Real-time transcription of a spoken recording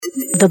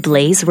The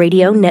Blaze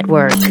Radio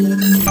Network.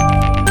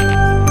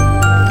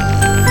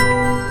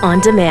 On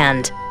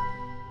demand.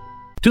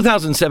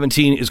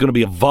 2017 is going to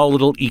be a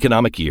volatile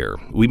economic year.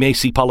 We may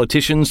see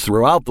politicians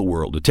throughout the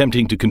world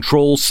attempting to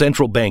control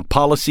central bank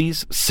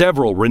policies.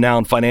 Several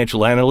renowned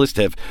financial analysts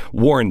have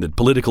warned that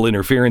political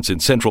interference in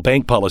central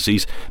bank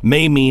policies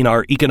may mean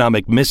our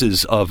economic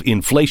misses of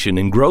inflation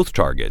and growth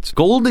targets.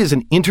 Gold is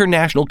an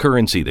international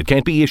currency that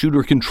can't be issued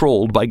or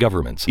controlled by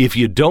governments. If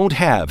you don't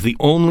have the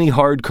only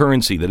hard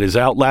currency that has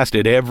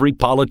outlasted every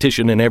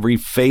politician and every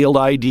failed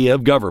idea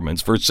of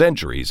governments for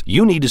centuries,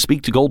 you need to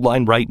speak to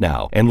Goldline right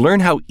now and learn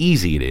how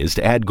easy it is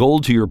to add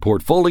gold to your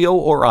portfolio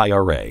or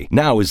IRA.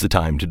 Now is the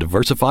time to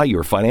diversify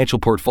your financial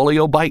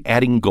portfolio by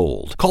adding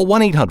gold. Call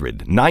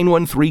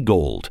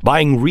 1-800-913-GOLD.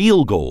 Buying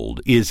real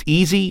gold is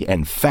easy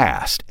and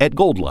fast at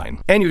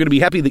Goldline. And you're going to be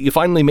happy that you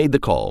finally made the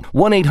call.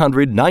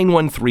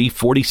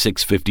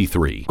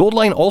 1-800-913-4653.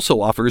 Goldline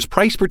also offers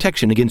price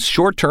protection against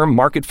short-term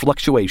market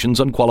fluctuations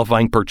on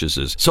qualifying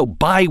purchases. So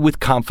buy with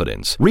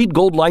confidence. Read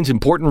Goldline's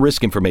important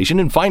risk information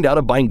and find out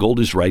if buying gold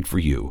is right for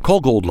you. Call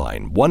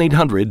Goldline.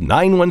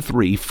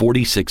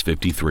 1-800-913-4653.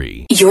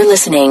 You're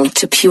listening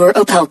to Pure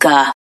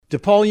Opelka.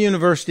 DePaul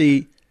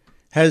University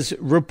has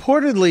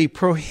reportedly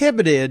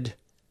prohibited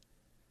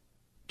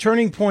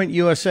Turning Point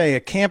USA, a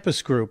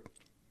campus group,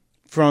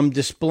 from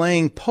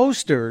displaying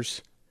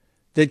posters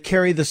that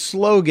carry the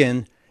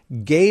slogan,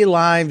 Gay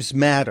Lives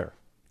Matter.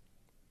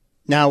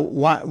 Now,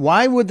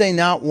 why would they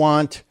not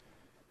want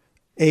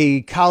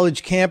a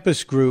college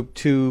campus group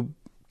to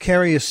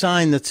carry a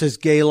sign that says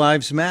Gay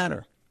Lives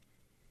Matter?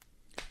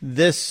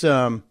 This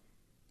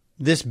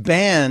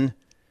ban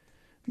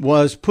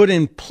was put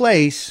in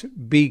place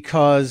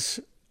because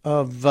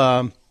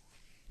of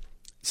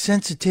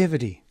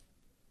sensitivity.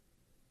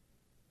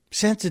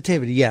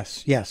 Sensitivity,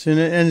 yes. And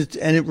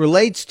it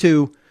relates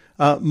to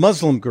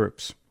Muslim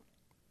groups.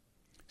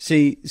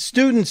 See,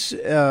 students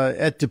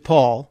at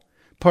DePaul,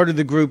 part of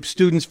the group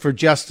Students for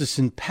Justice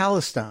in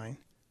Palestine,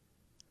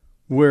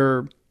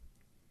 were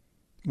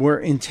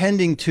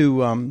intending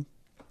to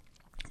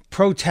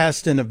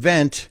protest an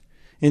event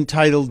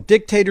entitled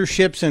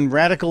Dictatorships and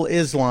Radical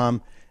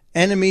Islam,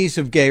 Enemies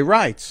of Gay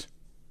Rights.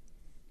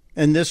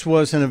 And this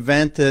was an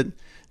event that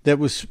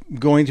was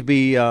going to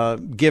be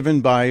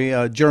given by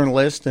a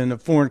journalist and a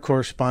foreign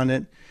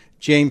correspondent,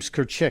 James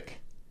Kirchik.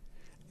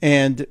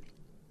 And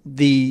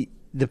the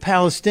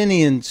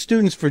Palestinian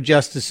Students for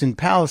Justice in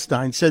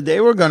Palestine said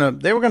they were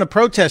going to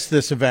protest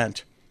this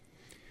event.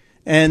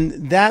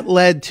 And that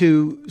led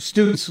to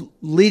students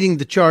leading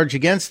the charge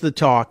against the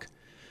talk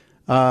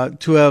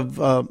to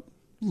have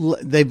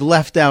they've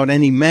left out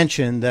any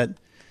mention that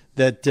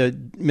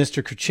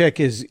Mr.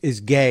 Kirchik is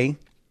gay,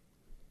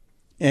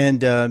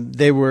 and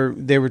they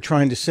were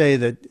trying to say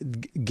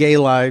that gay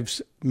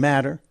lives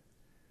matter,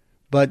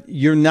 but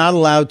you're not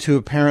allowed to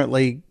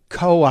apparently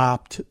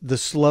co-opt the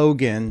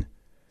slogan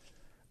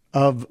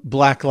of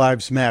Black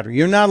Lives Matter.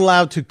 You're not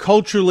allowed to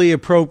culturally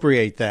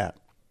appropriate that,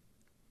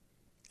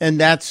 and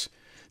that's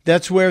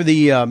where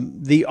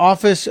the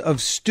Office of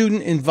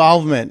Student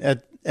Involvement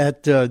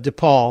at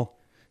DePaul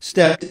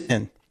stepped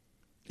in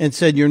and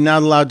said you're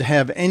not allowed to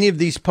have any of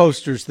these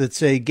posters that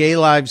say Gay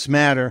Lives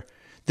Matter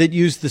that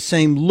use the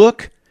same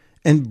look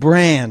and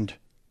brand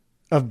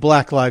of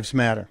Black Lives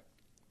Matter.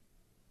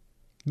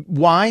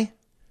 Why?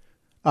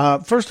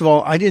 First of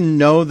all, I didn't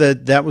know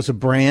that was a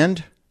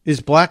brand.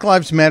 Is Black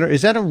Lives Matter,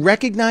 is that a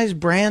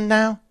recognized brand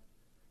now?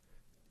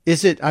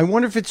 Is it? I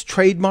wonder if it's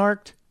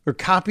trademarked or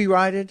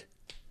copyrighted.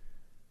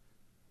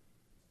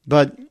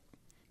 But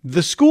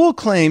the school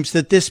claims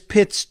that this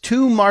pits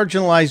two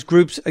marginalized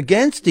groups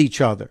against each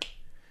other.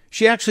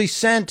 She actually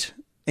sent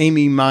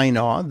Amy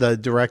Minaw, the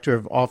director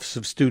of Office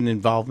of Student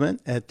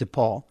Involvement at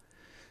DePaul,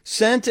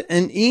 sent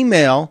an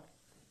email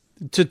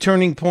to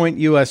Turning Point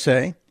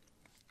USA,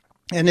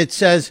 and it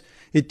says,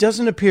 it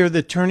doesn't appear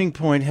that Turning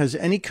Point has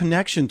any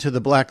connection to the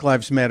Black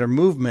Lives Matter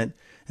movement,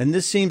 and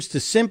this seems to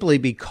simply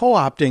be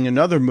co-opting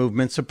another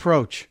movement's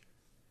approach.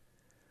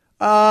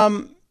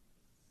 No.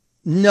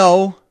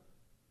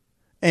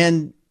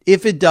 And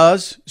if it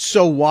does,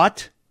 so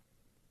what?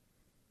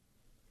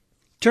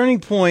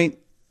 Turning Point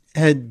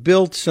had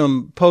built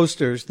some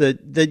posters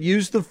that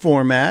use the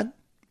format,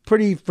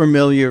 pretty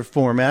familiar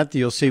format that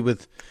you'll see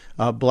with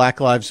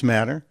Black Lives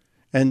Matter.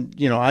 And,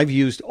 you know, I've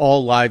used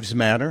All Lives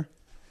Matter.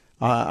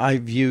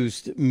 I've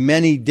used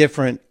many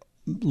different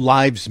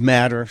Lives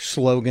Matter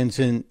slogans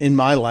in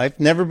my life.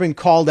 Never been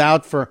called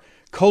out for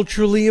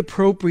culturally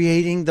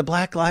appropriating the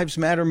Black Lives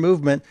Matter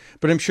movement,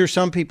 but I'm sure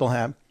some people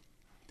have.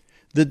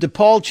 The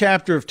DePaul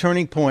chapter of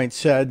Turning Point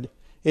said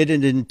it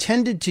had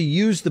intended to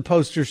use the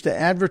posters to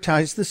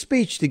advertise the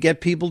speech to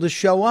get people to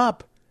show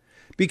up,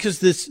 because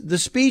the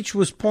speech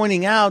was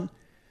pointing out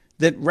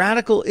that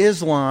radical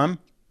Islam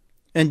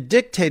and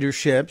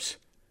dictatorships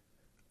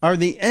are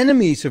the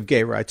enemies of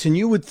gay rights. And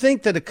you would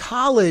think that a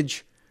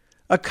college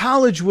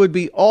would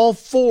be all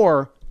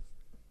for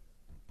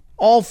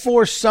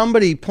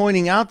somebody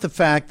pointing out the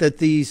fact that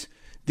these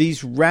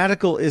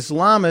radical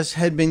Islamists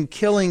had been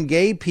killing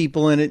gay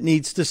people and it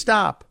needs to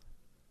stop.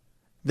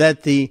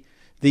 That the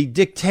the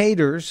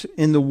dictators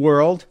in the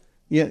world.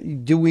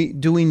 Do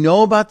we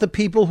know about the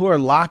people who are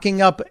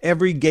locking up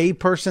every gay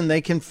person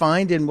they can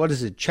find in, what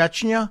is it,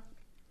 Chechnya?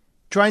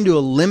 Trying to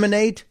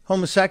eliminate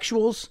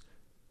homosexuals?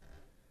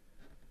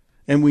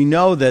 And we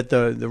know that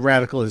the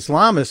radical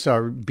Islamists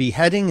are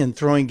beheading and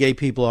throwing gay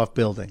people off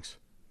buildings.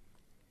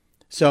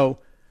 So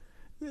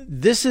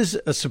this is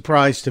a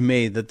surprise to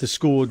me that the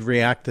school would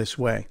react this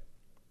way.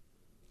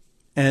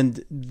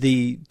 And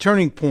the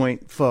Turning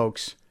Point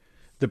folks,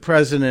 the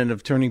president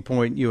of Turning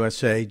Point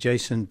USA,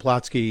 Jason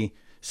Plotsky,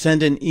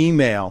 sent an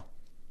email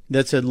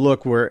that said,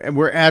 look,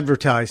 we're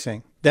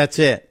advertising. That's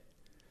it.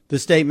 The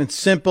statement's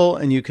simple,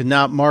 and you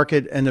cannot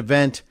market an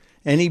event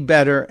any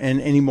better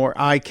and any more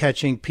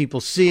eye-catching.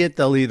 People see it.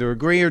 They'll either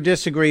agree or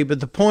disagree. But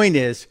the point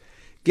is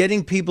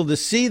getting people to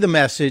see the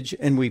message,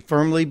 and we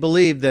firmly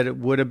believe that it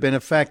would have been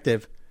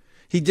effective.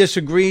 He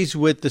disagrees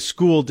with the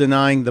school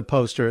denying the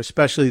poster,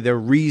 especially their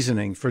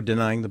reasoning for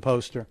denying the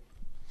poster.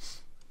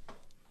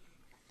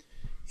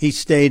 He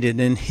stated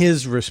in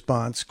his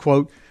response,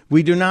 quote,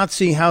 "We do not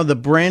see how the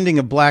branding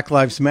of Black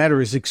Lives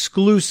Matter is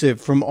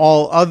exclusive from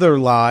all other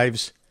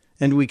lives,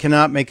 and we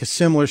cannot make a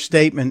similar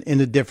statement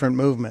in a different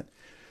movement.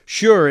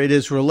 Sure, it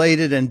is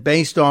related and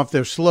based off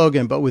their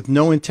slogan, but with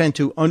no intent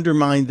to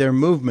undermine their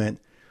movement.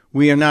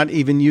 We are not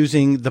even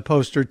using the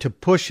poster to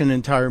push an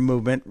entire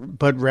movement,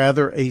 but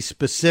rather a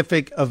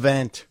specific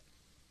event."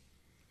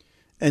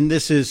 And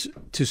this is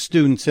to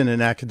students in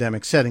an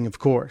academic setting, of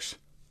course.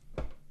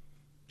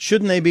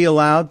 Shouldn't they be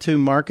allowed to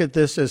market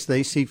this as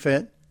they see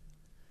fit?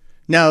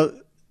 Now,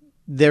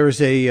 there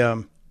is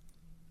a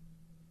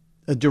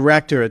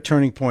director at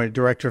Turning Point, a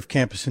director of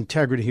campus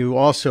integrity, who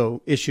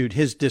also issued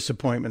his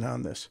disappointment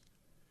on this.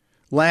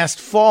 Last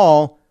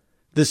fall,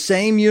 the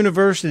same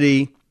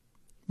university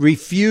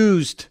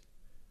refused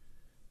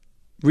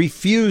the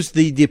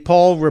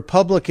DePaul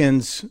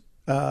Republicans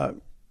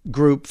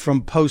group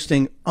from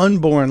posting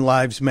Unborn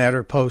Lives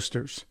Matter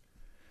posters.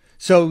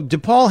 So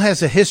DePaul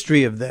has a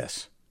history of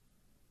this.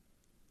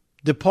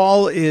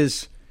 DePaul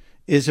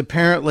is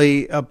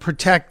apparently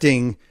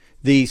protecting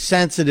the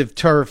sensitive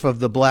turf of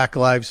the Black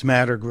Lives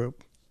Matter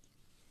group.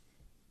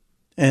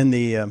 And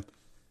the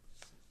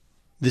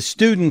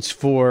students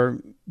for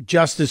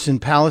Justice in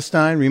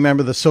Palestine,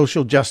 remember the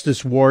social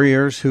justice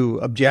warriors who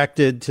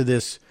objected to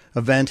this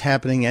event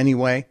happening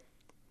anyway,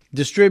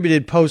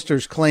 distributed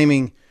posters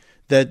claiming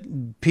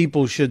that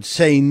people should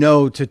say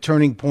no to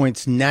Turning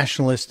Point's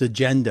nationalist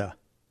agenda.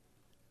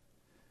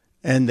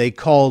 And they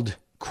called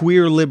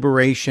queer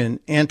liberation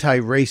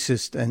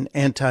anti-racist and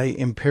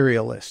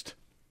anti-imperialist.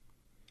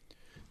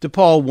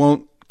 DePaul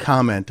won't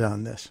comment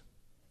on this,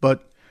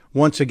 but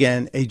once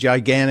again, a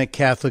gigantic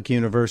Catholic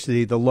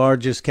university, the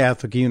largest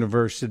Catholic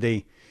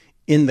university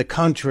in the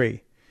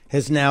country,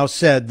 has now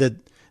said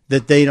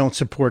that they don't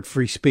support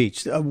free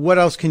speech. What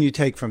else can you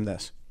take from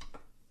this?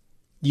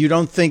 You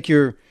don't think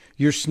your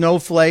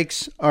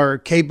snowflakes are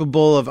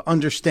capable of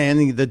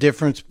understanding the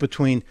difference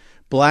between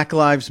Black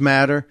Lives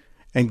Matter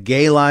and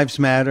Gay Lives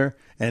Matter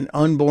and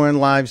Unborn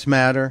Lives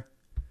Matter?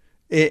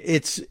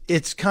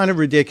 It's kind of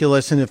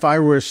ridiculous, and if I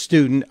were a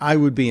student, I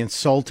would be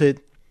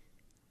insulted.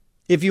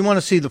 If you want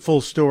to see the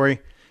full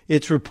story,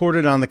 it's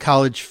reported on the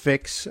College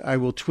Fix. I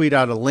will tweet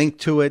out a link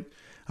to it.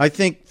 I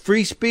think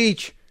free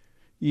speech,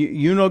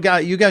 you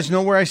guys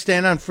know where I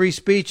stand on free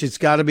speech. It's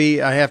got to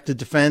be, I have to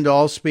defend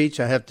all speech.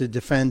 I have to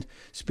defend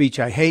speech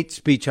I hate,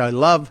 speech I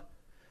love.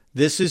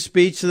 This is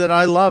speech that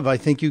I love. I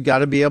think you got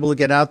to be able to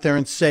get out there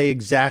and say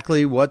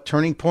exactly what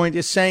Turning Point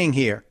is saying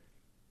here.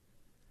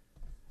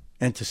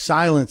 And to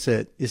silence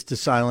it is to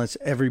silence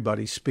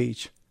everybody's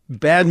speech.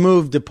 Bad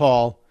move,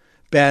 DePaul.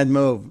 Bad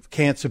move.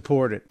 Can't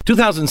support it.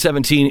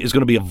 2017 is going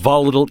to be a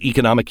volatile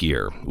economic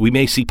year. We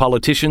may see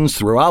politicians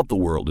throughout the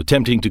world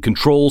attempting to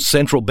control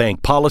central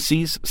bank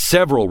policies.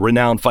 Several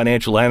renowned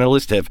financial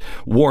analysts have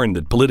warned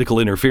that political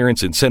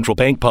interference in central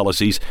bank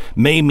policies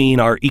may mean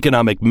our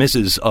economic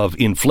misses of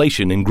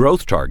inflation and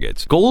growth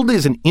targets. Gold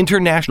is an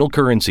international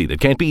currency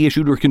that can't be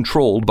issued or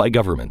controlled by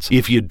governments.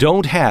 If you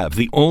don't have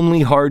the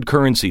only hard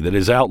currency that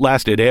has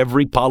outlasted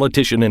every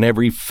politician and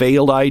every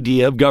failed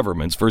idea of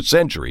governments for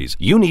centuries,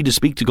 you need to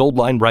speak to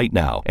Goldline right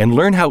now and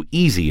learn how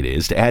easy it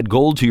is to add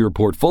gold to your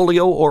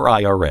portfolio or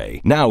IRA.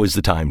 Now is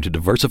the time to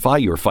diversify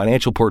your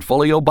financial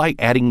portfolio by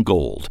adding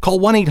gold. Call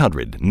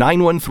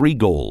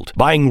 1-800-913-GOLD.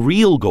 Buying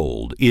real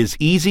gold is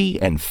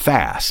easy and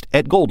fast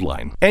at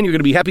Goldline. And you're going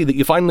to be happy that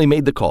you finally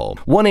made the call.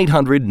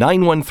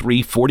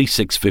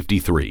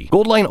 1-800-913-4653.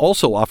 Goldline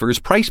also offers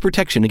price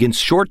protection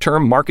against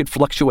short-term market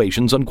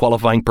fluctuations on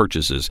qualifying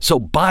purchases. So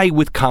buy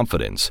with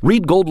confidence.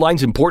 Read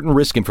Goldline's important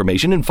risk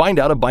information and find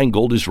out if buying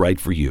gold is right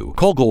for you.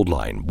 Call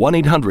Goldline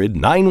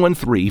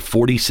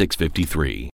 1-800-913-4653.